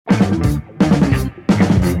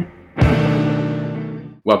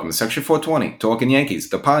Welcome to Section 420, Talking Yankees,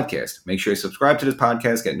 the podcast. Make sure you subscribe to this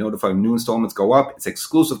podcast, get notified when new installments go up. It's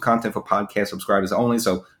exclusive content for podcast subscribers only,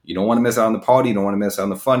 so you don't want to miss out on the party, you don't want to miss out on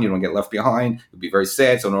the fun, you don't get left behind. You'll be very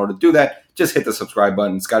sad, so in order to do that, just hit the subscribe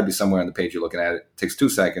button. It's got to be somewhere on the page you're looking at. It takes 2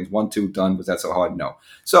 seconds. 1, 2, done. Was that so hard? No.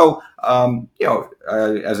 So,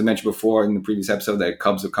 as I mentioned before in the previous episode, the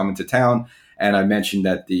Cubs are coming to town. And I mentioned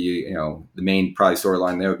that the main probably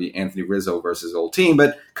storyline there would be Anthony Rizzo versus old team,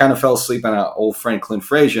 but kind of fell asleep on our old friend Clint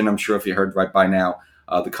Frazier. And I'm sure if you heard right by now,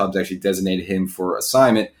 the Cubs actually designated him for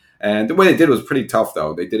assignment. And the way they did it was pretty tough,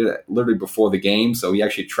 though. They did it literally before the game, so he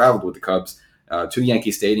actually traveled with the Cubs to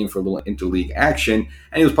Yankee Stadium for a little interleague action.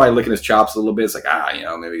 And he was probably licking his chops a little bit. It's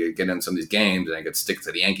like, maybe get in some of these games and I could stick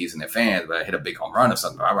to the Yankees and their fans, but I hit a big home run or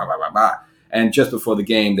something. Blah, blah, blah, blah, blah. And just before the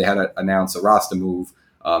game, they had to announce a roster move.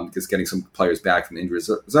 Because getting some players back from the injury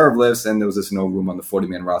reserve list, and there was just no room on the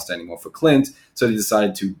 40-man roster anymore for Clint, so they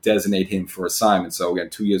decided to designate him for assignment. So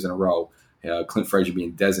again, 2 years in a row, Clint Frazier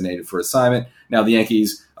being designated for assignment. Now the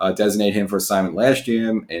Yankees designated him for assignment last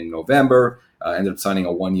year in November, ended up signing a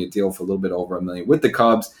 1-year deal for a little bit over $1 million with the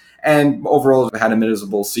Cubs, and overall had a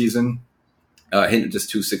miserable season, hitting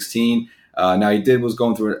just .216. Now he was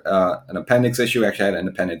going through an appendix issue, actually had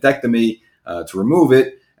an appendectomy to remove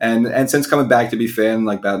it. And since coming back, to be fair, in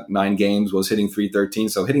like about 9 games, was hitting .313,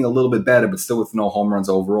 so hitting a little bit better, but still with no home runs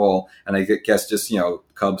overall. And I guess just,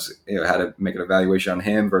 Cubs had to make an evaluation on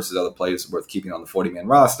him versus other players worth keeping on the 40-man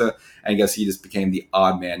roster. And I guess he just became the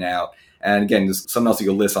odd man out. And again, there's something else you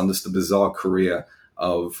can list on just the bizarre career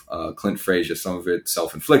of Clint Frazier. Some of it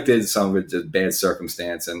self-inflicted, some of it just bad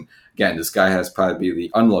circumstance. And again, this guy has probably the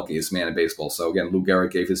unluckiest man in baseball. So again, Lou Gehrig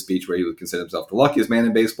gave his speech where he would consider himself the luckiest man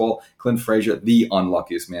in baseball. Clint Frazier, the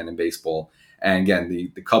unluckiest man in baseball. And again,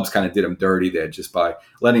 the Cubs kind of did him dirty there just by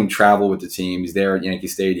letting him travel with the team. He's there at Yankee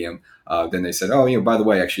Stadium. Then they said, by the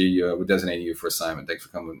way, actually, we're designating you for assignment. Thanks for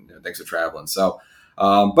coming. Thanks for traveling. So,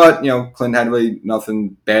 but Clint had really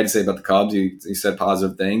nothing bad to say about the Cubs. He said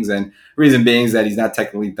positive things, and reason being is that he's not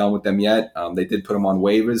technically done with them yet. They did put him on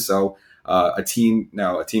waivers, so a team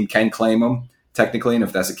can claim him technically, and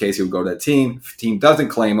if that's the case, he would go to that team. If the team doesn't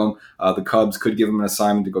claim him, the Cubs could give him an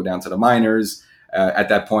assignment to go down to the minors. At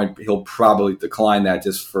that point, he'll probably decline that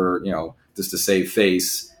just for just to save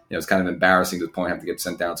face. It's kind of embarrassing to the point have to get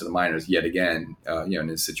sent down to the minors yet again. In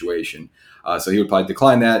this situation, so he would probably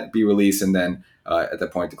decline that, be released, and then at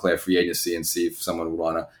that point declare free agency and see if someone would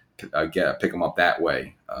want to pick him up that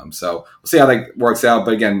way. So we'll see how that works out.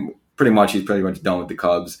 But again, he's pretty much done with the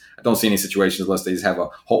Cubs. I don't see any situations unless they just have a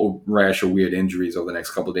whole rash of weird injuries over the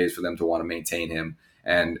next couple of days for them to want to maintain him.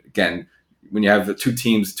 And again, when you have 2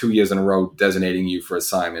 teams 2 years in a row designating you for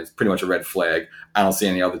assignment, it's pretty much a red flag. I don't see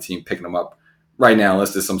any other team picking him up right now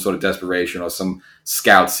unless there's some sort of desperation or some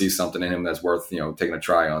scout sees something in him that's worth taking a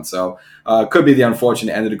try on. So could be the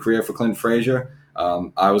unfortunate end of the career for Clint Frazier.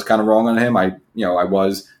 I was kind of wrong on him. I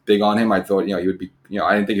was big on him. I thought he would be.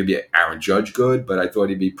 I didn't think he'd be Aaron Judge good, but I thought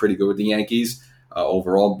he'd be pretty good with the Yankees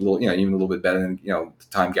overall. Even a little bit better than the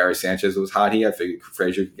time Gary Sanchez was hot here. I figured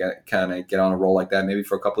Frazier could get on a roll like that maybe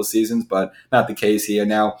for a couple of seasons, but not the case here.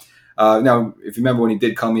 Now, if you remember when he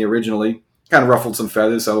did come here originally, kind of ruffled some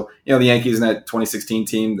feathers. So the Yankees in that 2016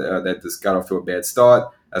 team that just got off to a bad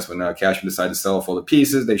start. That's when Cashman decided to sell off all the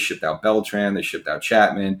pieces. They shipped out Beltran, they shipped out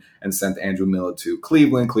Chapman, and sent Andrew Miller to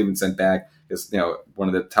Cleveland. Cleveland sent back one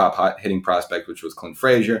of the top hot hitting prospects, which was Clint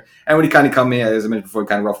Frazier. And when he kind of come in, as I mentioned before, he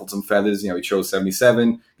kind of ruffled some feathers. He chose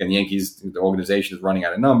 77. And the Yankees, the organization is running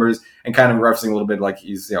out of numbers, and kind of referencing a little bit like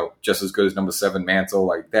he's just as good as number 7 Mantle,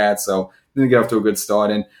 like that. So didn't get off to a good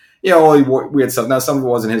start, and all weird stuff. Now some of it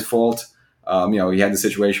wasn't his fault. He had the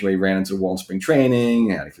situation where he ran into the wall in spring training,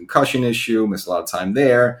 had a concussion issue, missed a lot of time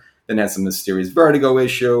there, then had some mysterious vertigo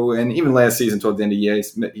issue, and even last season toward the end of the year,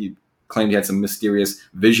 he claimed he had some mysterious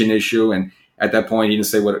vision issue, and at that point he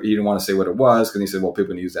didn't want to say what it was because he said, well,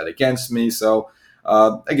 people can use that against me. So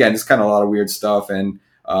again, it's kind of a lot of weird stuff, and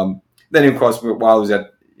then of course while he was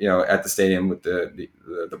at the stadium with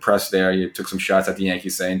the press there, he took some shots at the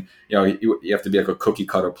Yankees saying, you have to be like a cookie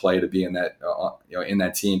cutter player to be in that, in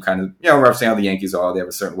that team. Kind of, referencing how the Yankees are. They have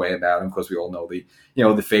a certain way about them. Of course, we all know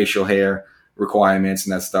the facial hair requirements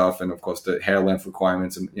and that stuff, and of course the hair length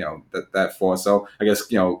requirements, and that for. So I guess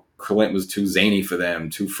Clint was too zany for them,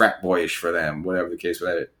 too frat boyish for them, whatever the case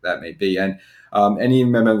that may be. And you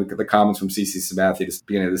remember the comments from CC Sabathia at the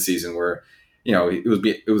beginning of the season where.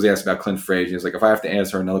 It was asked about Clint Frazier. He was like, if I have to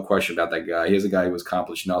answer another question about that guy, here's a guy who has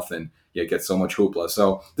accomplished nothing, yet gets so much hoopla.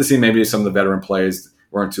 So this seemed maybe some of the veteran players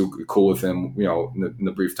weren't too cool with him, in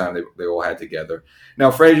the brief time they all had together.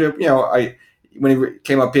 Now Frazier, when he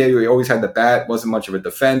came up here, he always had the bat. Wasn't much of a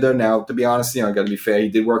defender. Now, to be honest, got to be fair. He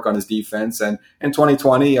did work on his defense, and in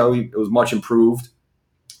 2020, it was much improved.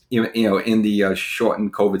 In the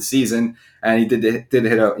shortened COVID season, and he did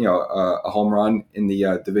hit a home run in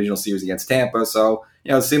the divisional series against Tampa. So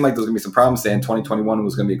it seemed like there was going to be some problems there. And 2021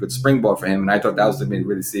 was going to be a good springboard for him, and I thought that was going to be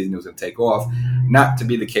really the season he was going to take off. Not to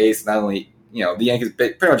be the case. Not only the Yankees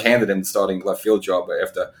pretty much handed him the starting left field job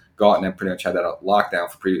after Gartner pretty much had that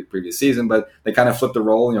lockdown for previous season, but they kind of flipped the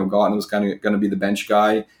role. Gartner was kind of going to be the bench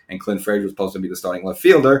guy, and Clint Frazier was supposed to be the starting left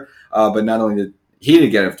fielder. But not only did he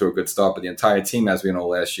didn't get off to a good start, but the entire team, as we know,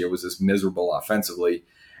 last year was just miserable offensively.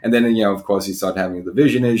 And then, of course, he started having the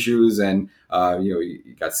vision issues, and he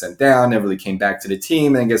got sent down. Never really came back to the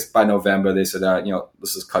team. And I guess by November they said,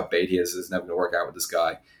 let's just cut bait here. This is never going to work out with this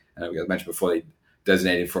guy. And I mentioned before, they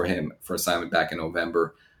designated for him for assignment back in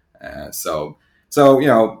November. So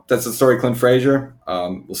that's the story of Clint Frazier.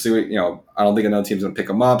 We'll see what, I don't think another team's going to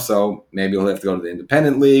pick him up. So maybe he'll have to go to the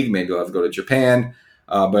independent league. Maybe he'll have to go to Japan.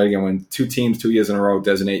 But again, when two teams 2 years in a row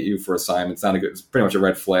designate you for assignment, it's pretty much a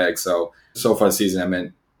red flag. So far this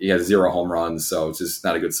season, he has 0 home runs. So it's just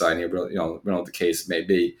not a good sign here. But, we don't know what the case may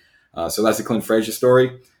be. So that's the Clint Frazier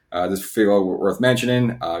story. This feel worth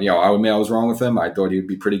mentioning. I would admit I was wrong with him. I thought he would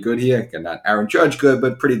be pretty good here. Again, not Aaron Judge good,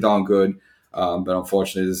 but pretty darn good. But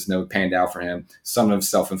unfortunately, this never panned out for him. Some of them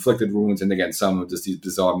self-inflicted wounds, and again, some of just these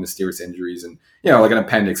bizarre, mysterious injuries, and like an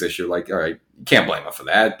appendix issue. Like, all right, you can't blame him for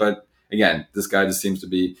that. But again, this guy just seems to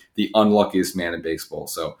be the unluckiest man in baseball.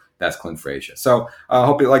 So that's Clint Frazier. So I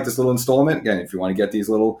hope you like this little installment. Again, if you want to get these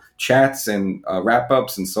little chats and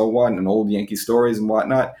wrap-ups and so on, and old Yankee stories and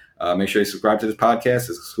whatnot, make sure you subscribe to this podcast.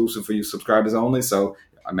 It's exclusive for you subscribers only. So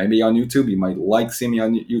maybe on YouTube, you might like seeing me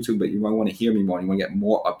on YouTube, but you might want to hear me more. You want to get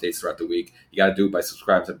more updates throughout the week. You got to do it by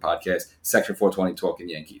subscribing to the podcast. Section 420, Talking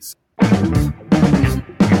Yankees.